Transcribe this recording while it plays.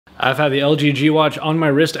I've had the LG G Watch on my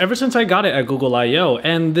wrist ever since I got it at Google I/O,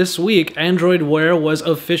 and this week, Android Wear was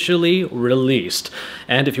officially released.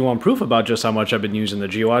 And if you want proof about just how much I've been using the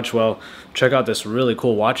G Watch, well, check out this really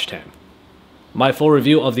cool watch tan. My full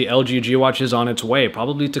review of the LG G Watch is on its way,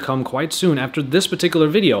 probably to come quite soon after this particular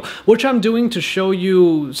video, which I'm doing to show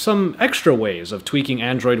you some extra ways of tweaking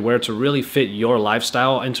Android Wear to really fit your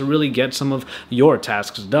lifestyle and to really get some of your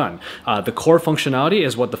tasks done. The core functionality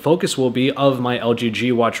is what the focus will be of my LG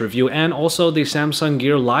G Watch review and also the Samsung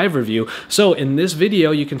Gear Live review. So in this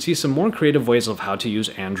video, you can see some more creative ways of how to use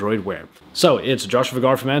Android Wear. So it's Josh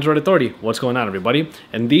Vigar from Android Authority. What's going on, everybody?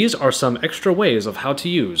 And these are some extra ways of how to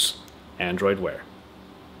use Android Wear.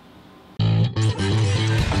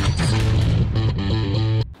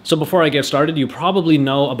 So before I get started, you probably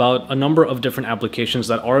know about a number of different applications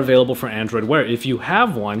that are available for Android Wear. If you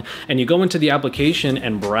have one and you go into the application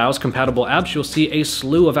and browse compatible apps, you'll see a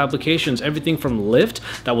slew of applications, everything from Lyft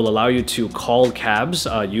that will allow you to call cabs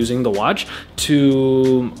using the watch,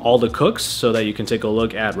 to all the cooks so that you can take a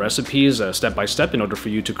look at recipes step by step in order for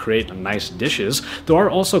you to create nice dishes. There are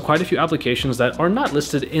also quite a few applications that are not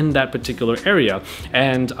listed in that particular area.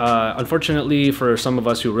 And unfortunately for some of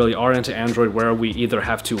us who really are into Android Wear, we either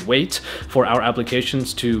have to wait for our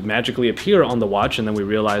applications to magically appear on the watch and then we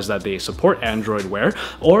realize that they support Android Wear,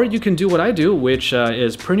 or you can do what I do, which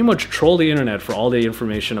is pretty much troll the internet for all the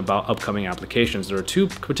information about upcoming applications. There are two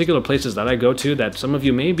particular places that I go to that some of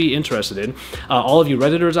you may be interested in. All of you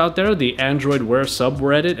Redditors out there, the Android Wear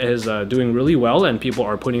subreddit is doing really well and people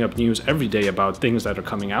are putting up news every day about things that are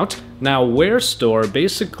coming out. Now, Wear Store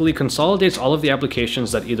basically consolidates all of the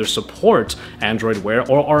applications that either support Android Wear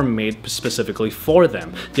or are made specifically for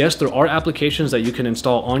them. Yes, there are applications that you can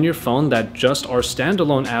install on your phone that just are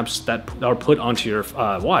standalone apps that are put onto your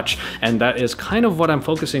watch, and that is kind of what I'm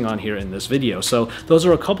focusing on here in this video. So those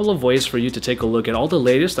are a couple of ways for you to take a look at all the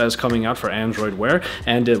latest that is coming out for Android Wear,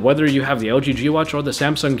 and whether you have the LG G Watch or the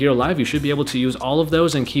Samsung Gear Live, you should be able to use all of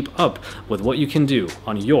those and keep up with what you can do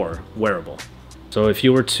on your wearable. So if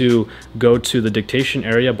you were to go to the dictation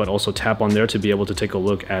area, but also tap on there to be able to take a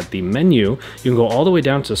look at the menu, you can go all the way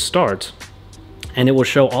down to Start, and it will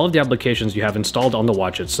show all of the applications you have installed on the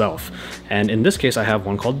watch itself. And in this case, I have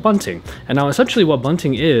one called Bunting. And now essentially what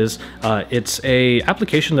Bunting is, it's a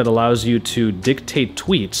application that allows you to dictate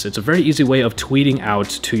tweets. It's a very easy way of tweeting out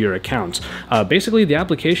to your account. Basically, the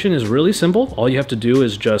application is really simple. All you have to do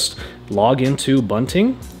is just log into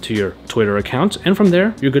Bunting to your Twitter account, and from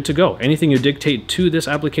there, you're good to go. Anything you dictate to this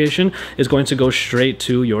application is going to go straight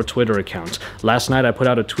to your Twitter account. Last night, I put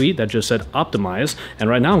out a tweet that just said optimize, and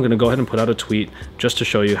right now I'm gonna go ahead and put out a tweet just to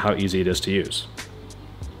show you how easy it is to use.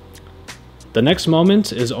 The next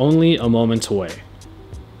moment is only a moment away.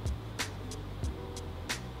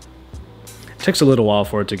 It takes a little while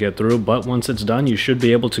for it to get through, but once it's done, you should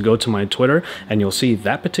be able to go to my Twitter and you'll see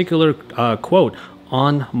that particular quote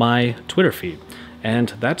on my Twitter feed. And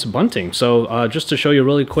that's Bunting. So just to show you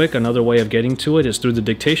really quick, another way of getting to it is through the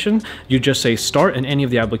dictation. You just say start in any of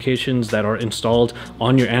the applications that are installed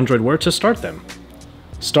on your Android Wear to start them.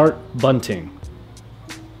 Start Bunting.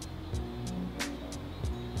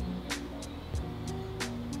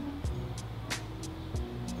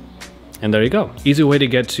 And there you go. Easy way to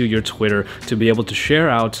get to your Twitter to be able to share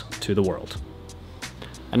out to the world.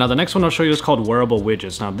 And now the next one I'll show you is called Wearable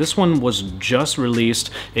Widgets. Now this one was just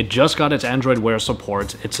released. It just got its Android Wear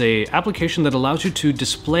support. It's a application that allows you to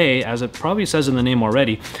display, as it probably says in the name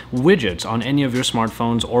already, widgets on any of your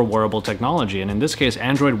smartphones or wearable technology. And in this case,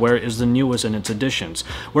 Android Wear is the newest in its additions.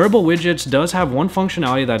 Wearable Widgets does have one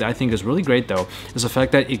functionality that I think is really great though, is the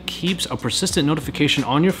fact that it keeps a persistent notification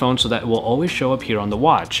on your phone so that it will always show up here on the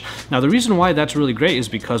watch. Now the reason why that's really great is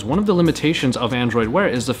because one of the limitations of Android Wear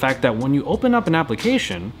is the fact that when you open up an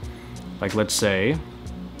application, like let's say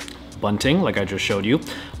Bunting, like I just showed you,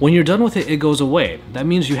 when you're done with it, it goes away. That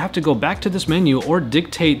means you have to go back to this menu or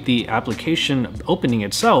dictate the application opening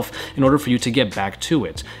itself in order for you to get back to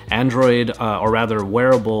it. Android, or rather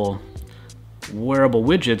Wearable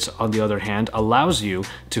Widgets, on the other hand, allows you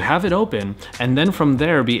to have it open and then from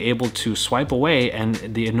there be able to swipe away and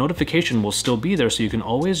the notification will still be there, so you can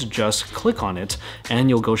always just click on it and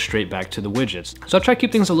you'll go straight back to the widgets. So I tried to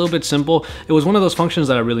keep things a little bit simple. It was one of those functions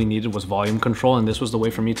that I really needed was volume control, and this was the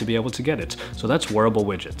way for me to be able to get it. So that's Wearable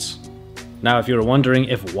Widgets. Now, if you were wondering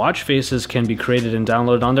if watch faces can be created and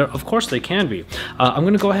downloaded on there, of course they can be. I'm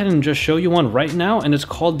going to go ahead and just show you one right now, and it's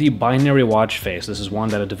called the binary watch face. This is one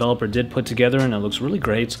that a developer did put together, and it looks really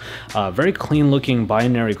great. Very clean looking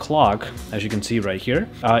binary clock, as you can see right here.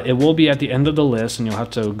 It will be at the end of the list, and you'll have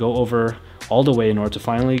to go over all the way in order to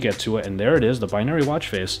finally get to it, and there it is, the binary watch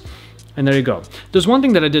face. And there you go. There's one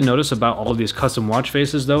thing that I did notice about all of these custom watch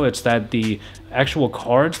faces though, it's that the actual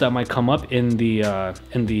cards that might come up in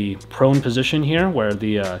the prone position here,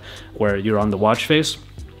 where you're on the watch face,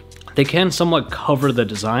 they can somewhat cover the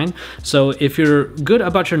design. So if you're good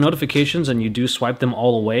about your notifications and you do swipe them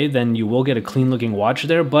all away, then you will get a clean looking watch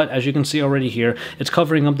there. But as you can see already here, it's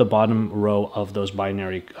covering up the bottom row of those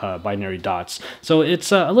binary dots. So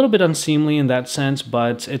it's a little bit unseemly in that sense,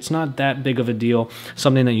 but it's not that big of a deal.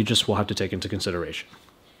 Something that you just will have to take into consideration.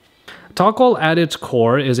 Toggle at its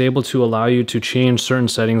core is able to allow you to change certain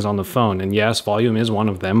settings on the phone, and yes, volume is one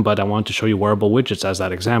of them, but I want to show you wearable widgets as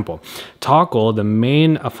that example. Toggle, the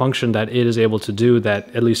main function that it is able to do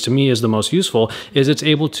that, at least to me, is the most useful, is it's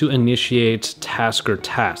able to initiate tasker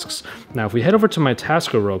tasks. Now, if we head over to my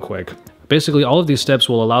tasker real quick, basically, all of these steps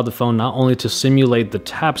will allow the phone not only to simulate the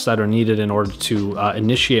taps that are needed in order to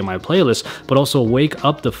initiate my playlist, but also wake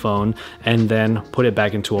up the phone and then put it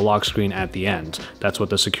back into a lock screen at the end. That's what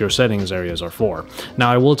the secure settings areas are for. Now,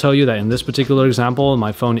 I will tell you that in this particular example,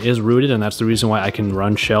 my phone is rooted, and that's the reason why I can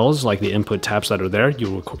run shells like the input taps that are there.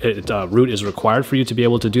 Root is required for you to be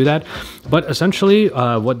able to do that. But essentially,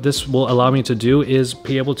 what this will allow me to do is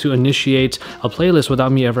be able to initiate a playlist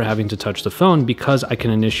without me ever having to touch the phone, because I can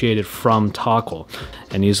initiate it from Toggle,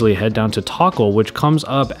 and easily head down to Toggle, which comes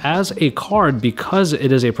up as a card because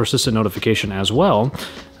it is a persistent notification as well.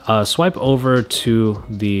 Swipe over to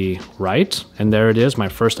the right, and there it is, my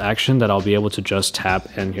first action that I'll be able to just tap,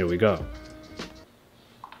 and here we go.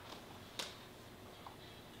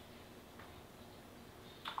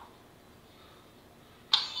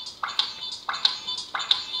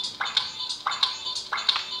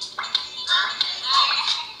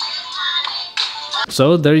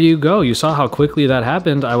 So there you go. You saw how quickly that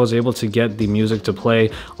happened. I was able to get the music to play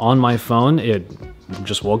on my phone. It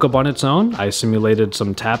just woke up on its own. I simulated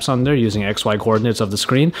some taps on there using XY coordinates of the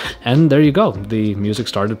screen, and there you go. The music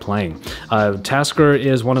started playing. Tasker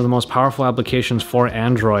is one of the most powerful applications for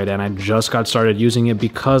Android, and I just got started using it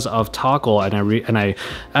because of Toggle. And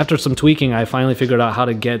after some tweaking, I finally figured out how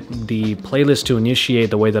to get the playlist to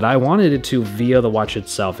initiate the way that I wanted it to via the watch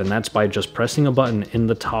itself, and that's by just pressing a button in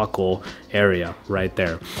the Toggle area right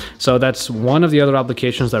there. So that's one of the other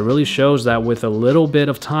applications that really shows that with a little bit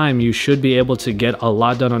of time, you should be able to get a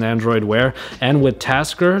lot done on Android Wear, and with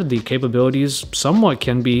Tasker, the capabilities somewhat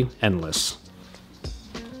can be endless.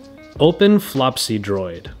 Open Flopsy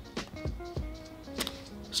Droid.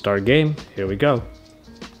 Start game, here we go.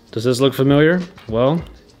 Does this look familiar? Well,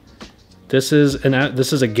 this is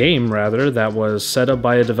a game rather that was set up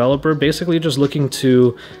by a developer, basically just looking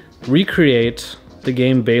to recreate the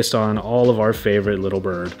game based on all of our favorite little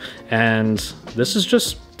bird. And this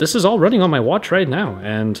is all running on my watch right now.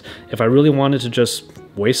 And if I really wanted to just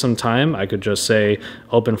waste some time, I could just say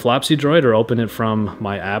open Flopsy Droid or open it from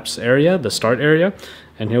my apps area, the start area.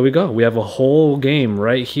 And here we go. We have a whole game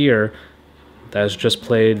right here that's just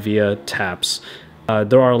played via taps.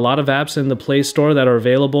 There are a lot of apps in the Play Store that are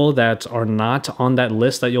available that are not on that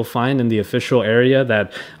list that you'll find in the official area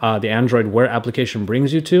that the Android Wear application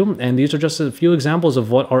brings you to. And these are just a few examples of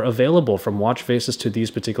what are available from watch faces to these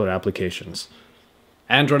particular applications.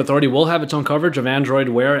 Android Authority will have its own coverage of Android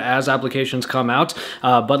Wear as applications come out,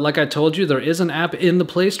 but like I told you, there is an app in the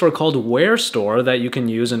Play Store called Wear Store that you can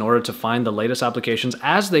use in order to find the latest applications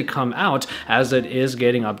as they come out, as it is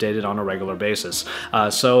getting updated on a regular basis.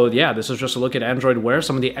 So yeah, this is just a look at Android Wear,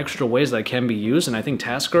 some of the extra ways that it can be used, and I think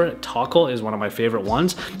Tasker, Toggle is one of my favorite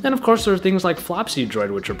ones, and of course there are things like Flopsy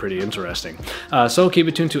Droid, which are pretty interesting. So keep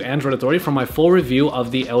it tuned to Android Authority for my full review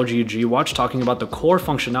of the LG G Watch, talking about the core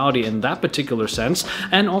functionality in that particular sense,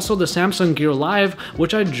 and also the Samsung Gear Live,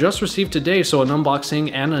 which I just received today, so an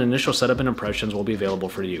unboxing and an initial setup and impressions will be available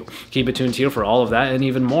for you. Keep it tuned here for all of that and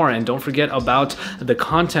even more, and don't forget about the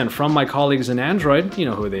content from my colleagues in Android, you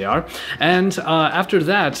know who they are. And after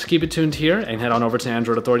that, keep it tuned here and head on over to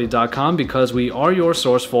AndroidAuthority.com, because we are your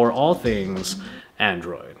source for all things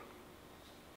Android.